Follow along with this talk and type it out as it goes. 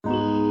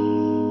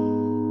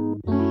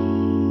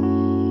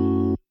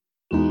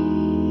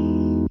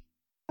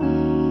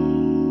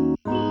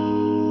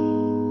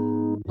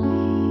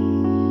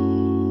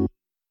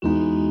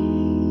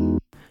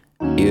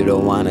you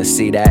don't wanna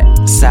see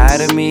that side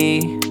of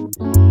me,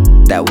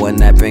 that one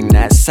that bring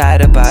that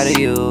side up out of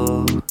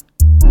you.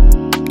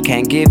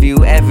 Can't give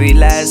you every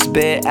last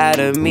bit out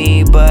of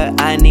me, but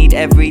I need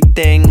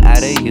everything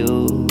out of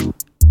you.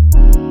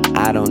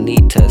 I don't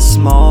need to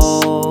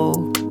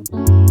smoke,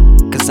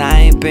 cause I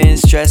ain't been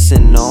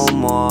stressing no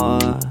more.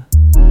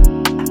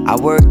 I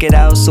work it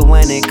out so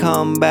when it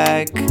come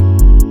back,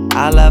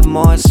 I'll have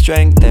more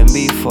strength than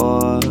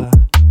before.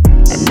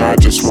 And I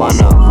just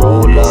wanna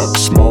roll up,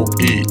 smoke,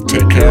 eat,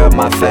 take care of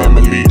my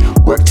family,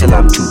 work till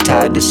I'm too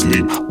tired to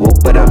sleep,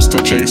 woke but I'm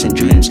still chasing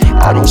dreams.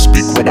 I don't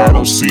speak what I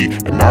don't see,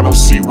 and I don't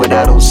see what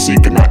I don't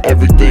seek, and not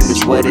everything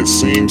is what it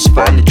seems.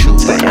 Find the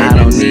truth by I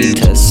don't need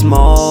to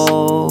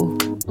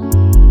smoke,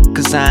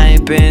 cause I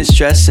ain't been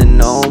stressing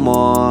no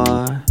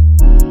more.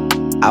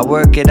 I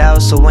work it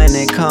out so when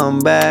it come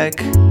back,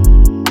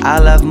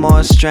 I'll have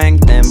more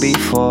strength than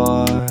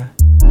before.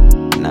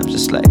 And I'm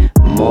just like,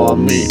 more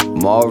me,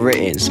 more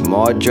writtens,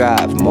 more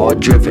drive, more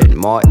driven,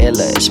 more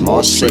iller, it's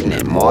more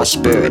sickening, more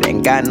spirit.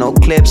 Ain't got no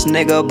clips,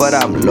 nigga, but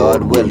I'm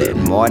Lord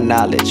willing. More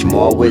knowledge,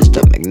 more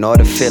wisdom, ignore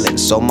the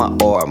feelings. So my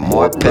aura,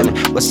 more pilling.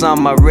 What's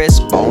on my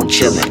wrist? Bone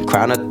chillin'.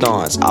 Crown of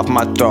thorns, off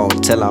my throne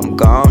till I'm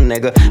gone,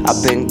 nigga.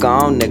 I've been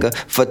gone, nigga,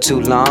 for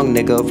too long,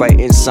 nigga.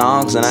 Writing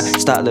songs and I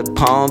started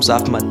poems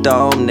off my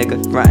dome, nigga.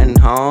 Writing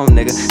home,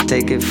 nigga,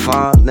 take it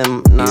from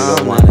them. No, you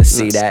don't wanna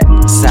see that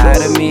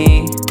side of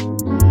me,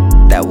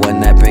 that one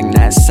that bring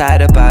that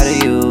side up out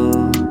of you.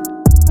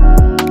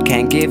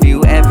 Can't give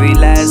you every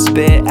last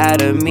bit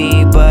out of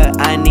me, but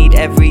I need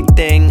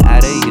everything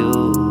out of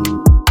you.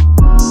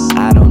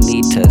 I don't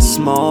need to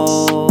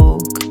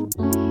smoke,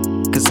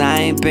 cause I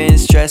ain't been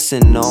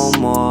stressing no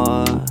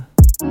more.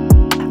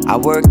 I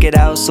work it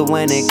out so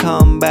when it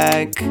come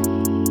back,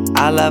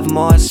 I'll have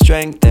more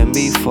strength than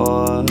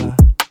before.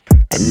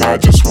 And I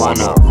just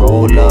wanna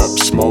roll up,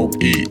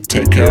 smoke, eat,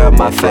 take care of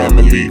my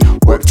family,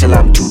 work till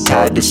I'm too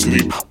tired to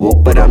sleep,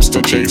 woke but I'm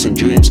still chasing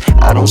dreams.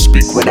 I don't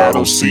speak what I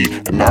don't see,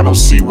 and I don't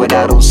see what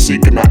I don't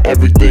seek, and not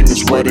everything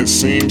is what it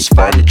seems.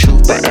 Find the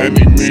truth by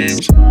any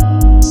means.